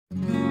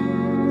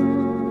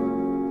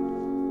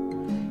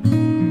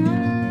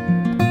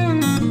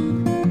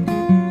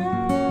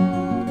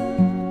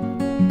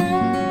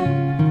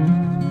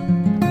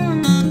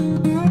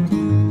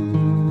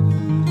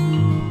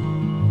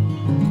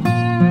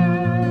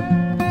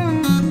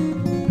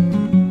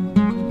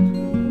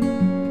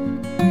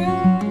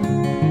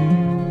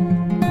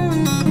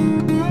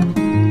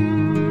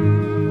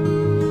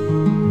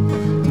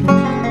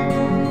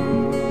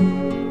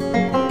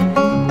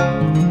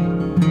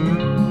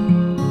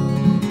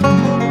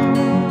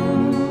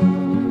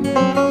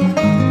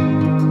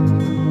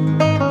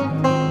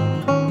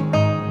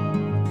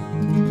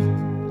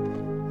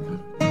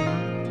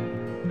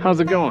How's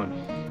it going?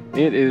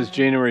 It is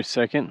January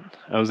 2nd.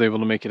 I was able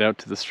to make it out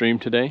to the stream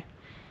today,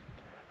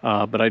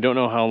 but I don't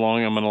know how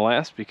long I'm going to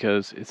last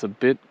because it's a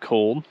bit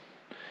cold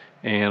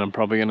and I'm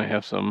probably going to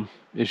have some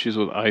issues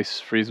with ice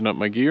freezing up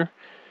my gear,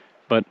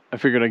 but I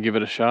figured I'd give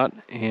it a shot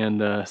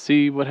and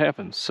see what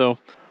happens. So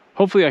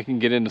hopefully I can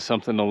get into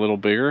something a little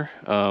bigger.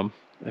 I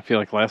feel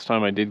like last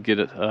time I did get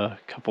a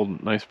couple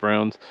nice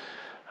browns,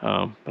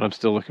 but I'm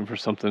still looking for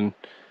something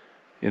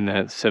in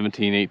that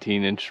 17,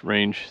 18 inch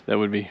range. That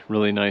would be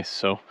really nice.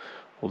 So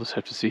we'll just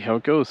have to see how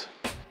it goes.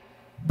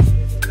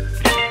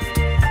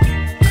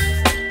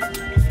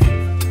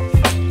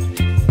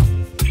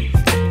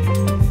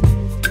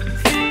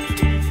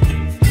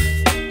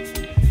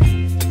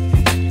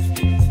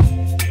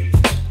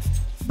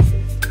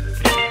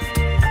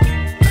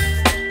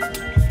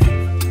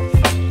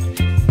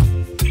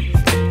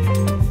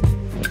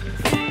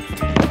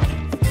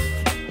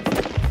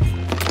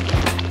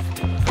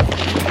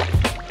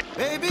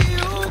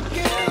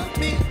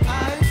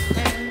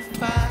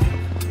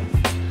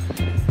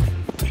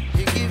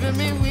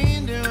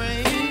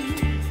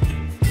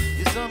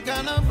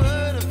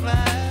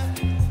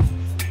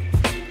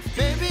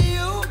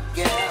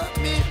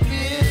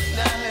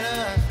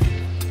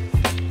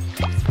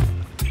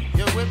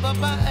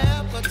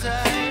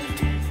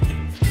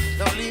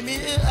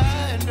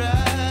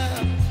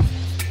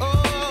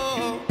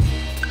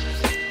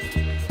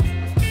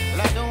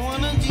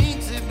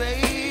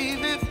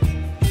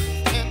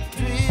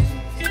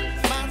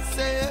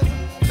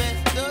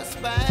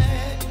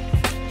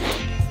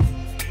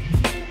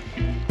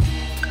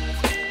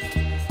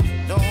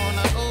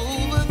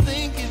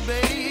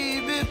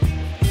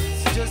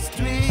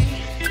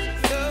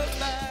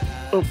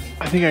 Oh,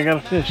 I think I got a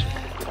fish.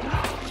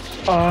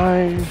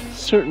 I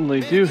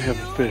certainly do have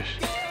a fish.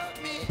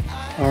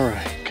 All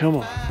right, come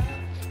on.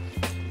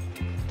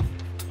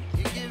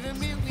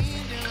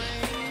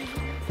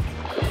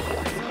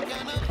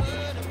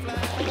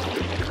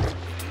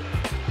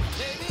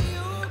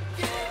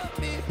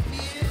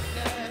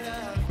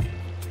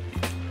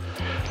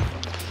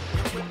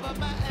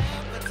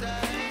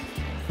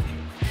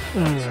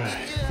 All right.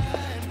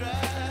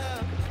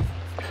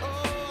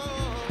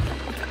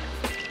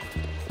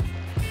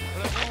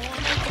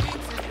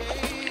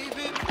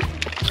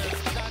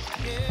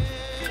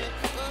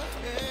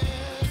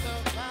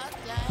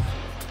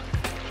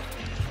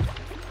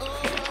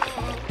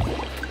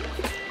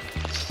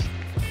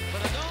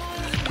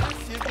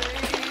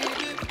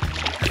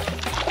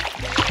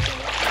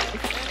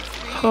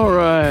 All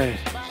right,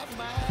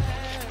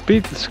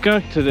 beat the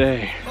skunk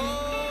today.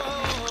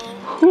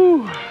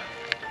 Whew.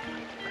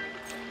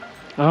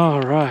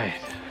 All right,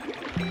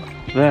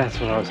 that's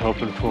what I was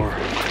hoping for.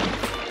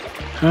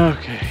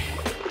 Okay.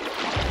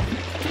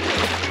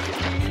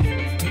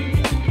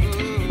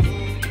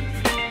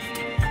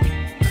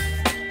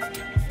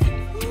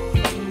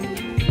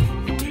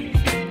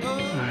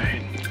 All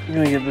right, I'm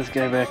gonna get this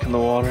guy back in the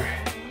water.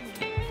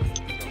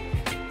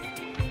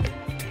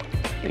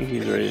 I think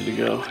he's ready to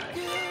go.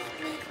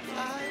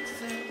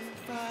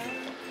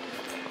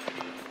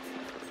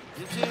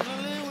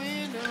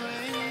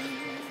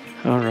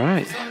 All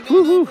right.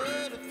 Woohoo!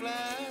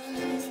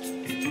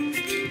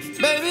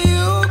 Baby,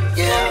 you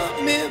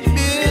give me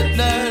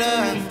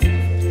midnight.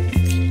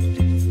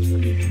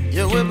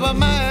 You whip up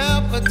my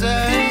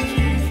appetite.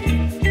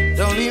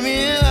 Don't leave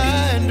me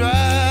high and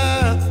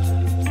dry.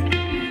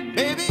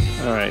 Baby.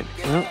 All right.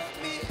 Well,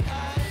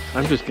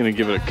 I'm just gonna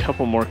give it a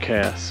couple more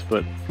casts,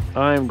 but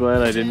I'm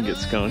glad I didn't get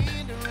skunked.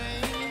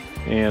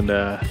 And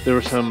there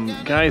were some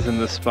guys in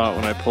this spot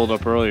when I pulled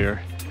up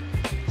earlier,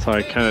 so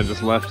I kind of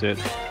just left it.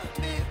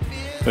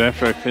 But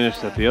after I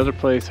finished at the other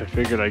place, I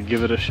figured I'd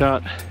give it a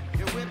shot.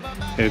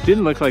 And it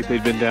didn't look like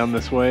they'd been down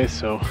this way,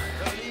 so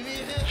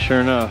sure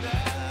enough,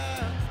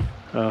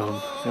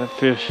 that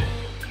fish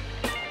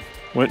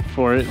went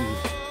for it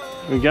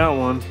and we got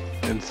one.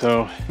 And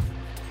so,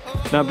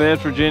 not bad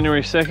for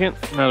January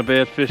 2nd, not a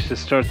bad fish to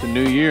start the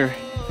new year.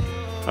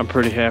 I'm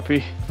pretty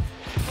happy.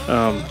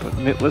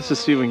 But let's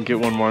just see if we can get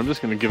one more. I'm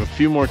just gonna give a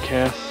few more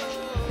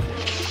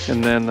casts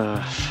and then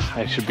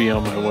I should be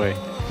on my way.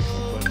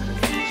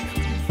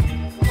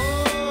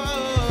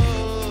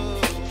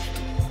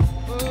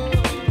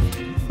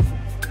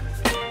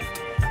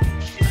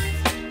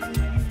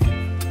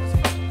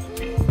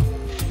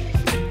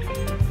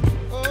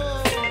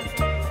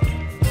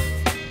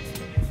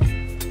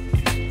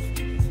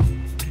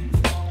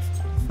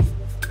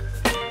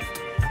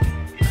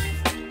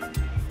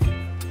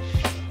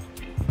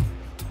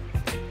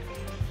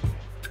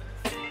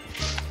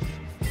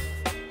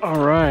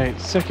 All right,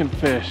 second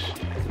fish.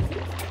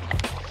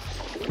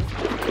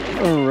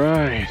 All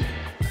right.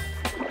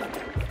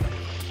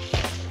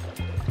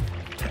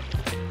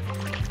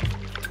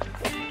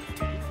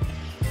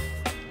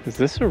 Is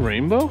this a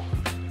rainbow?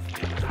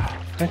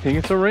 I think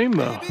it's a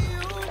rainbow.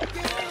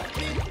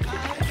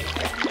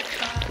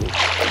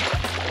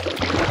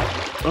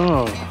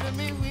 Oh,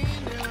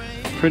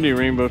 pretty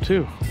rainbow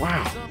too.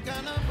 Wow.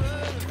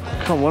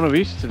 Caught one of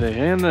each today,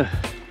 and the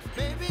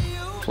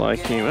fly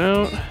came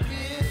out.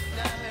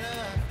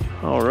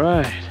 All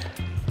right.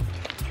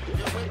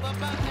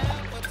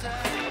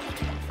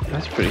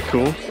 That's pretty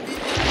cool.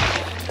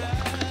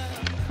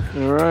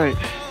 All right.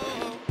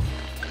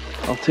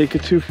 I'll take a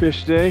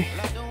 2-fish day.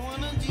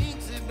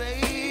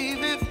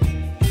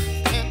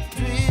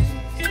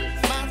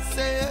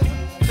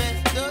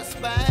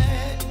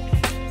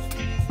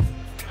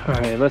 All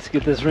right, let's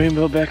get this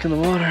rainbow back in the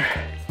water.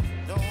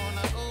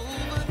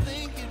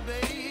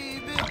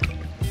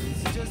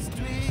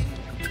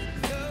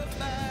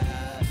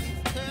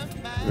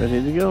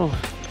 Ready to go.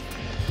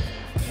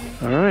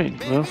 All right,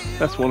 well,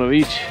 that's one of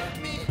each.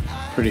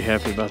 Pretty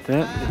happy about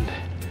that.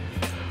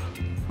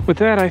 And with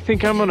that, I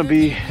think I'm gonna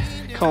be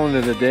calling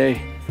it a day.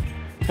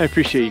 I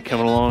appreciate you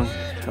coming along.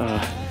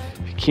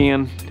 If you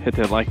can, hit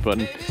that like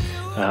button.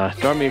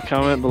 Drop me a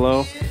comment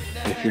below.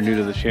 And if you're new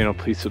to the channel,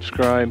 please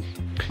subscribe.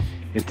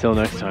 Until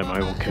next time, I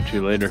will catch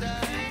you later.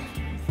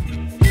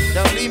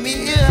 Don't leave me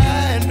here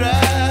high and dry.